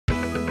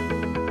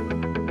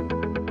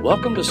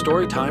Welcome to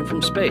Storytime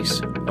from Space,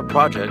 a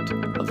project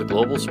of the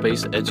Global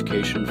Space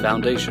Education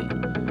Foundation.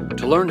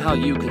 To learn how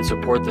you can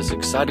support this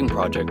exciting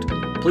project,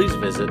 please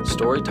visit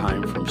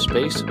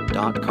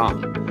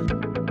storytimefromspace.com.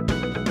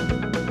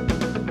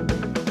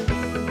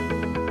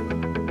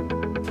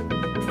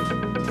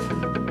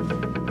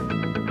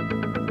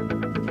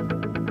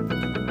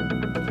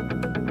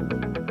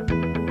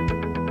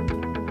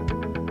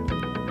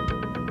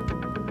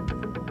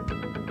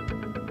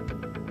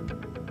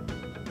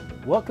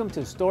 Welcome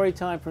to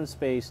Storytime from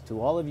Space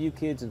to all of you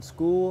kids in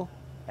school,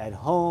 at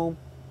home,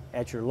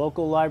 at your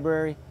local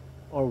library,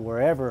 or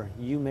wherever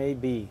you may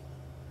be.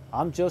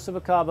 I'm Joseph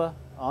Acaba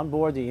on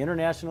board the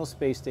International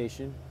Space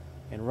Station,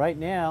 and right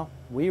now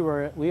we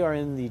are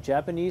in the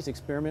Japanese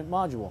experiment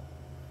module.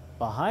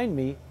 Behind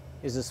me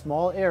is a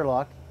small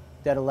airlock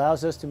that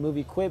allows us to move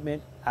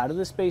equipment out of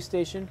the space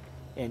station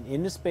and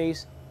into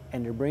space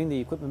and to bring the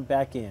equipment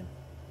back in.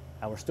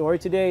 Our story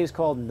today is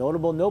called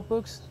Notable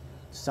Notebooks,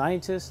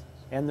 Scientists,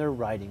 and their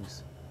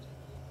writings.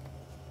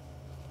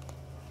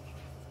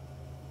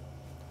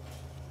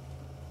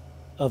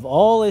 Of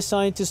all a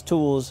scientist's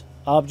tools,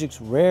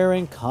 objects rare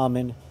and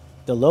common,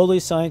 the lowly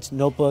science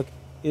notebook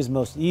is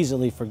most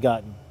easily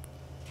forgotten.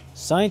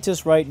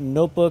 Scientists write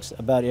notebooks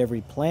about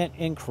every plant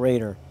and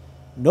crater.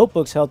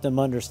 Notebooks help them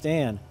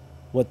understand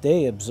what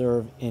they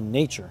observe in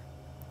nature.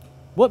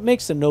 What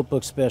makes a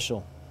notebook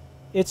special?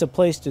 It's a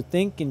place to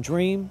think and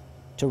dream,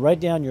 to write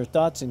down your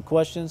thoughts and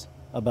questions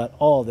about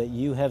all that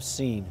you have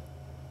seen.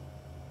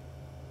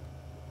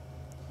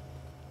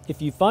 If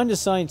you find a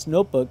science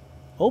notebook,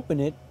 open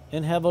it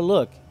and have a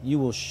look. You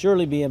will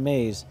surely be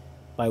amazed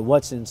by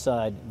what's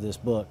inside this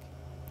book.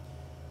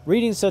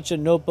 Reading such a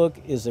notebook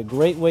is a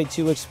great way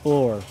to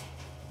explore.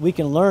 We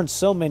can learn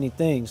so many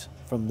things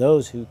from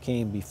those who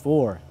came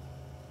before.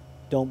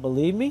 Don't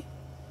believe me?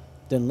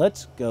 Then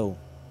let's go.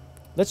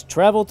 Let's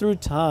travel through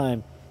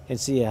time and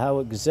see how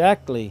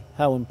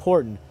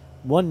important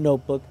one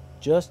notebook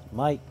just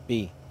might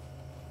be.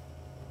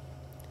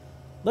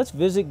 Let's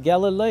visit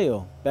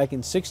Galileo back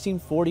in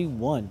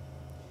 1641.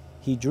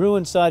 He drew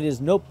inside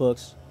his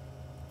notebooks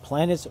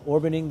planets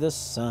orbiting the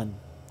sun.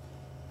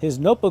 His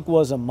notebook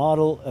was a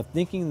model of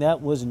thinking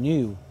that was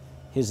new.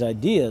 His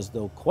ideas,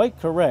 though quite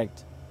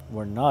correct,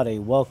 were not a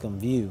welcome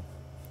view.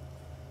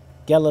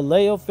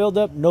 Galileo filled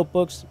up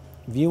notebooks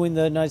viewing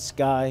the night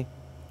sky,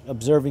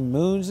 observing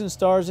moons and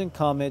stars and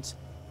comets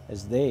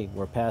as they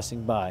were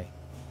passing by.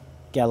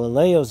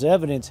 Galileo's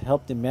evidence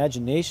helped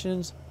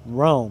imaginations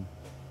roam.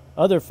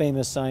 Other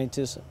famous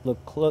scientists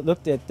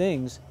looked at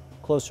things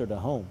closer to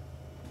home.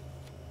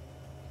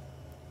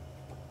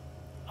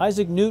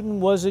 Isaac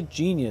Newton was a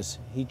genius.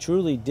 He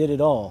truly did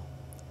it all.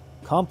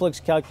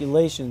 Complex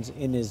calculations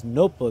in his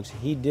notebooks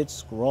he did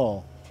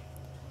scrawl.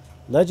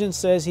 Legend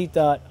says he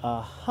thought,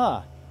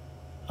 aha,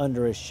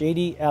 under a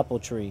shady apple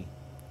tree.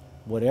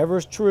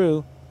 Whatever's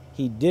true,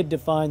 he did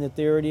define the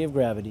theory of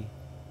gravity.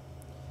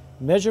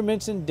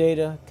 Measurements and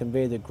data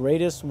convey the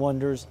greatest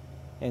wonders,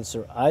 and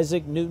Sir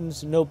Isaac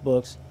Newton's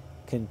notebooks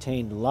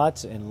contained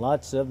lots and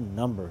lots of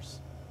numbers.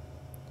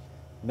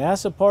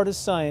 Math's a part of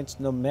science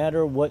no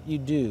matter what you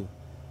do,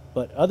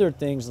 but other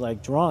things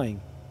like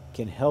drawing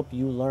can help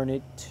you learn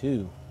it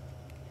too.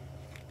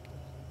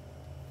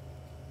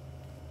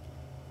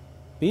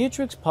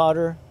 Beatrix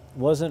Potter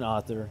was an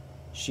author.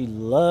 She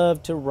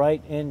loved to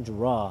write and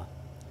draw,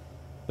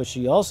 but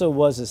she also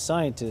was a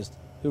scientist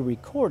who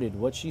recorded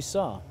what she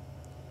saw.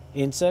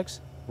 Insects,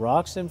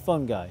 rocks, and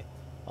fungi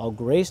all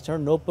graced her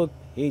notebook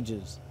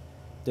pages.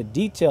 The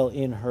detail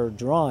in her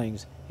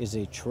drawings is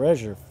a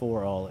treasure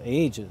for all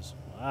ages.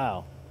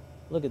 Wow,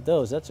 look at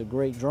those. That's a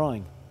great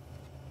drawing.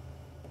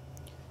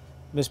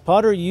 Miss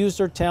Potter used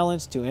her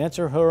talents to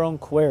answer her own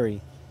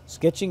query.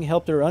 Sketching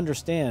helped her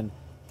understand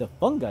the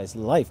fungi's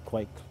life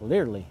quite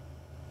clearly.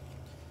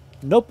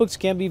 Notebooks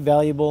can be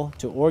valuable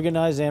to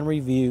organize and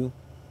review.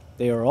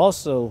 They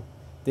also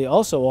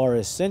are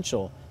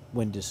essential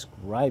when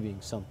describing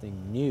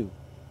something new.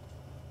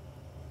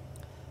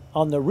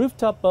 On the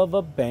rooftop of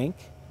a bank,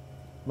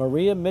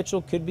 Maria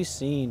Mitchell could be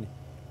seen,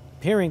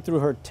 peering through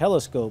her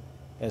telescope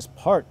as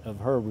part of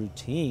her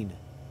routine.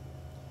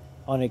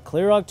 On a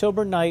clear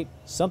October night,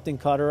 something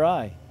caught her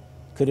eye.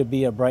 Could it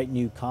be a bright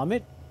new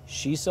comet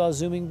she saw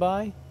zooming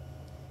by?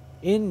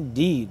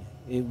 Indeed,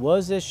 it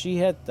was as she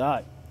had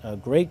thought, a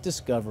great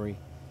discovery.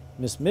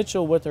 Miss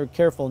Mitchell, with her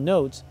careful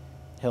notes,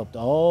 helped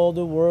all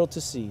the world to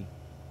see.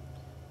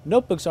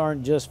 Notebooks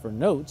aren't just for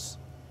notes.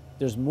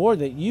 There's more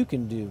that you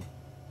can do.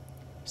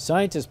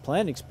 Scientists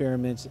plan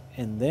experiments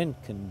and then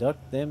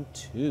conduct them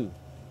too.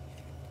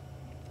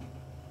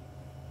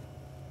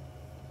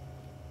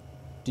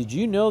 Did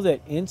you know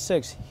that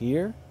insects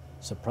hear?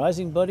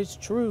 Surprising, but it's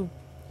true.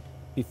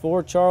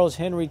 Before Charles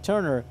Henry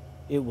Turner,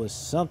 it was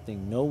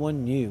something no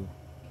one knew.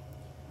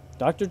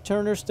 Dr.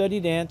 Turner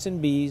studied ants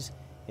and bees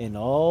in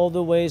all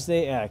the ways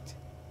they act.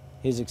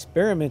 His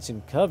experiments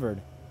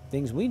uncovered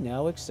things we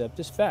now accept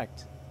as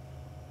fact.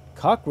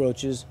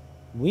 Cockroaches,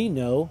 we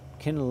know,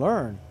 can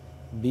learn.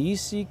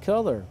 Bees see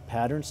color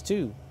patterns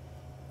too.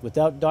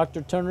 Without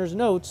Dr. Turner's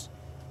notes,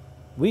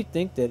 We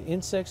think that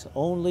insects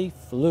only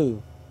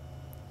flew.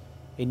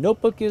 A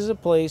notebook is a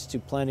place to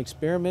plan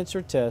experiments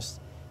or tests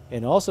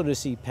and also to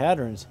see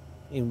patterns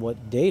in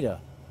what data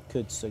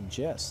could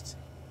suggest.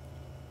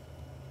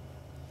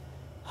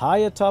 High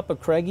atop a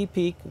craggy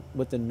peak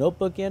with a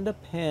notebook and a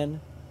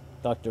pen,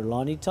 Dr.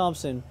 Lonnie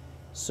Thompson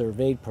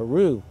surveyed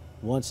Peru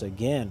once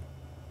again.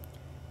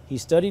 He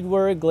studied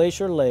where a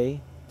glacier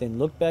lay, then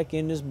looked back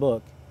in his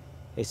book.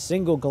 A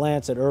single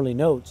glance at early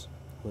notes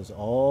was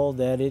all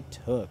that it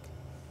took.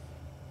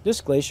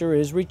 This glacier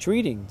is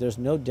retreating. There's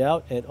no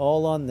doubt at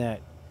all on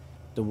that.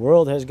 The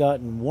world has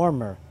gotten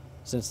warmer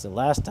since the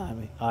last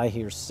time I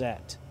here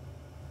sat.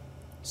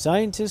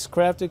 Scientists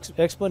craft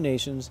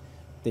explanations.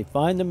 They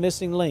find the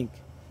missing link.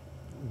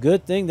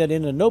 Good thing that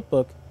in a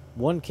notebook,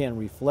 one can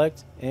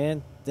reflect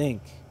and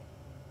think.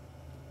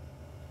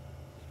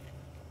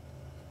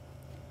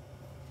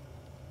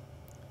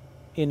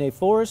 In a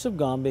forest of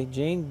Gombe,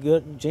 Jane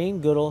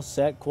Goodall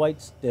sat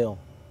quite still.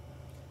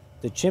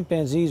 The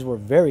chimpanzees were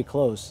very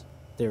close,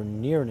 their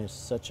nearness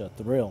such a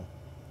thrill.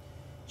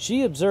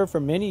 She observed for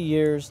many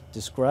years,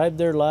 described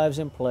their lives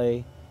and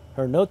play.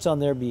 Her notes on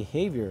their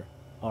behavior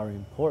are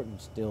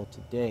important still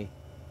today.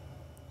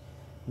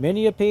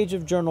 Many a page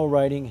of journal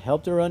writing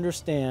helped her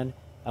understand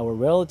our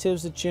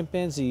relatives the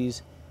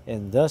chimpanzees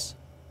and thus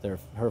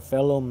her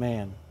fellow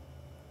man.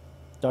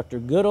 Dr.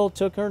 Goodall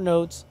took her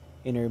notes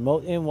in a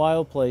remote and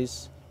wild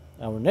place.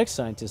 Our next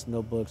scientist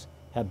notebooks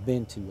have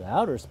been to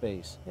outer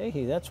space.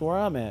 Hey, that's where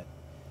I'm at.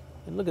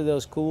 And look at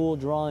those cool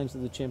drawings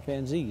of the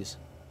chimpanzees.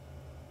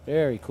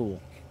 Very cool.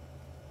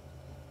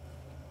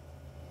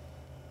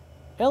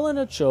 Ellen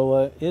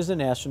Ochoa is an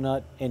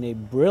astronaut and a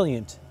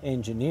brilliant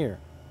engineer.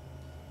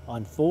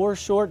 On 4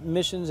 short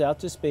missions out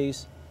to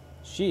space,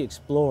 she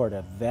explored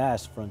a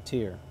vast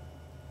frontier.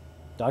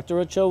 Dr.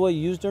 Ochoa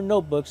used her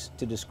notebooks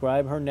to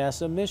describe her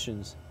NASA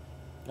missions.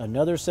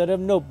 Another set of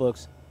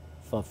notebooks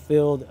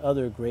fulfilled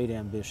other great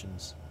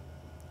ambitions.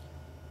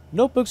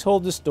 Notebooks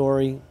hold the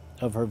story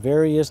of her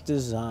various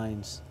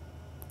designs.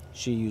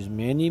 She used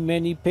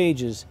many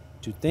pages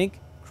to think,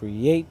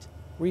 create,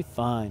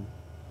 refine.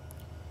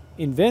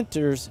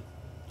 Inventors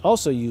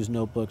also use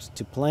notebooks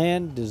to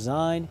plan,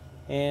 design,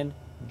 and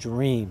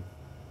dream.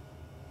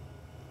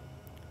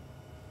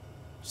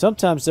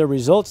 Sometimes the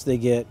results they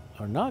get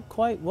are not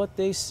quite what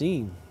they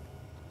seem.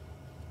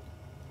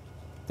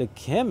 The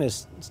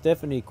chemist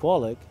Stephanie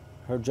Kwolek,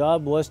 her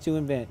job was to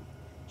invent.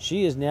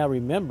 She is now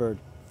remembered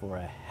for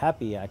a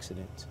happy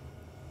accident.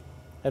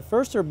 At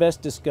first, her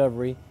best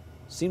discovery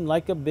seemed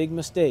like a big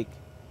mistake.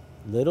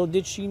 Little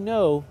did she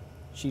know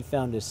she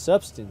found a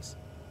substance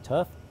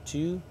tough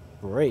to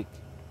break.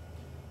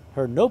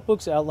 Her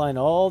notebooks outline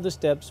all the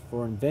steps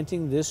for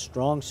inventing this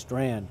strong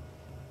strand.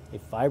 A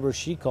fiber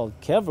she called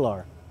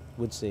Kevlar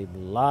would save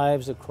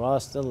lives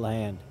across the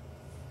land.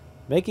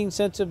 Making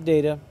sense of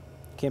data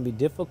can be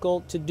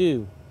difficult to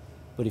do,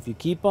 but if you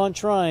keep on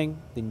trying,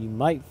 then you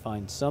might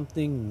find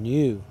something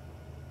new.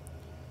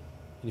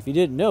 And if you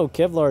didn't know,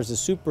 Kevlar is a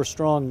super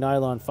strong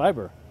nylon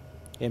fiber,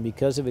 and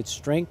because of its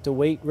strength to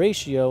weight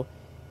ratio,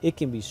 it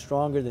can be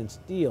stronger than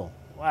steel.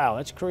 Wow,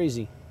 that's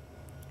crazy.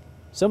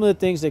 Some of the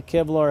things that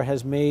Kevlar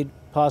has made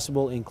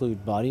possible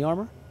include body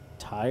armor,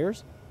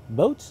 tires,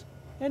 boats,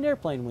 and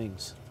airplane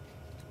wings.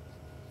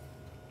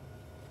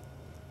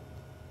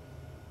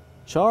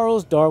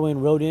 Charles Darwin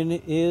wrote in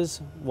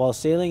his while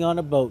sailing on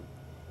a boat,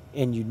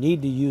 and you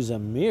need to use a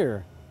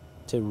mirror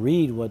to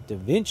read what Da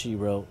Vinci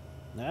wrote.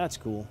 That's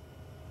cool.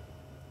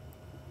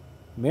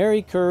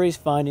 Mary Curie's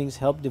findings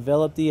helped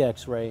develop the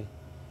X-ray.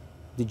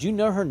 Did you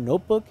know her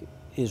notebook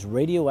is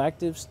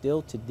radioactive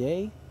still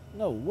today?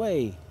 No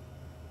way.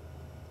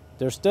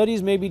 Their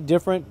studies may be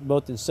different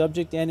both in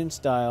subject and in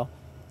style,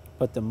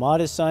 but the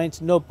modest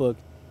science notebook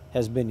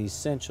has been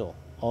essential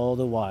all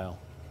the while.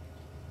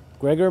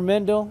 Gregor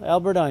Mendel,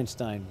 Albert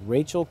Einstein,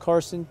 Rachel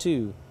Carson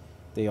too,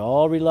 they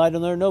all relied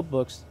on their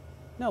notebooks.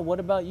 Now what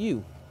about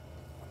you?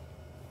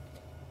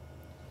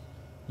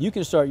 You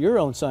can start your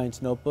own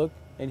science notebook,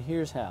 and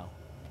here's how.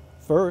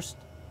 First,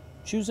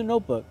 choose a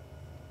notebook.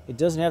 It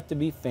doesn't have to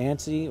be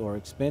fancy or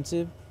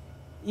expensive.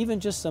 Even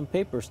just some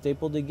paper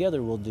stapled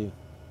together will do.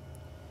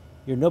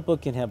 Your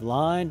notebook can have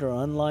lined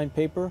or unlined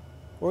paper,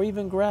 or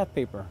even graph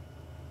paper.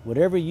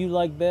 Whatever you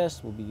like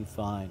best will be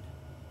fine.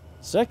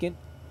 Second,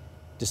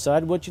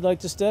 decide what you like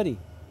to study.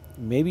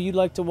 Maybe you'd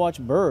like to watch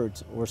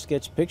birds or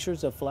sketch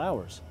pictures of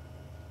flowers.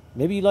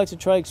 Maybe you'd like to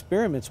try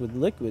experiments with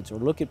liquids or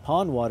look at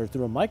pond water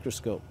through a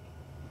microscope.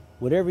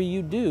 Whatever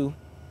you do,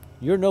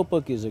 your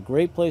notebook is a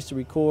great place to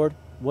record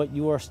what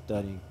you are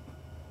studying.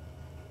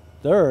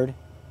 Third,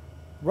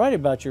 write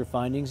about your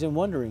findings and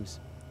wonderings.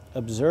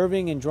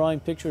 Observing and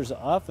drawing pictures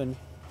often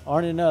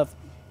aren't enough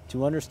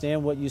to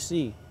understand what you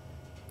see.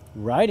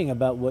 Writing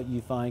about what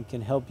you find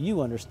can help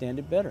you understand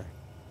it better.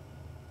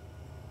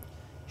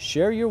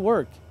 Share your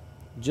work.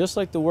 Just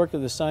like the work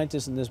of the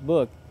scientists in this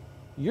book,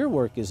 your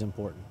work is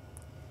important.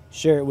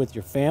 Share it with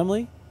your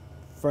family,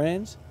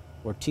 friends,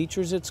 or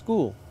teachers at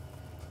school.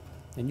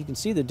 And you can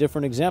see the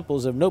different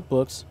examples of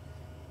notebooks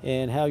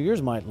and how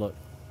yours might look.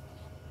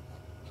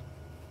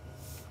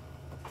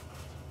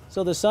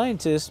 So the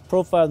scientists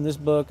profiled in this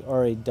book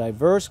are a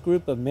diverse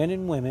group of men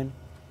and women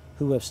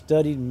who have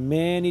studied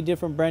many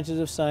different branches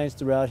of science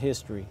throughout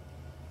history.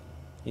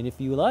 And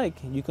if you like,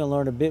 you can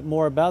learn a bit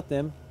more about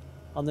them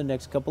on the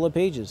next couple of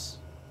pages.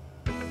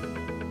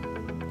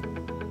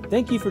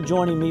 Thank you for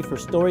joining me for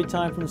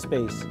Storytime from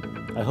Space.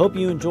 I hope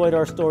you enjoyed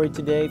our story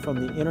today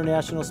from the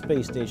International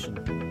Space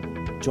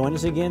Station. Join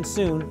us again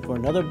soon for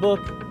another book,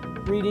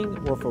 reading,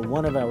 or for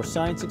one of our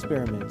science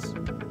experiments.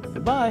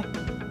 Goodbye.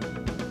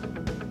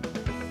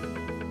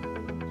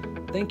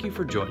 Thank you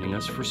for joining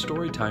us for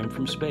Storytime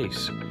from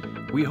Space.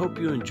 We hope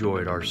you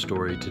enjoyed our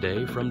story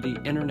today from the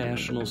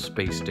International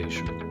Space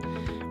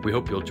Station. We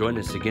hope you'll join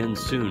us again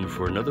soon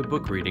for another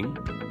book reading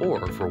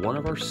or for one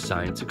of our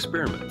science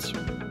experiments.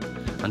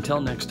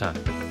 Until next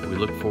time, we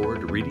look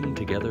forward to reading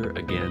together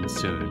again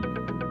soon.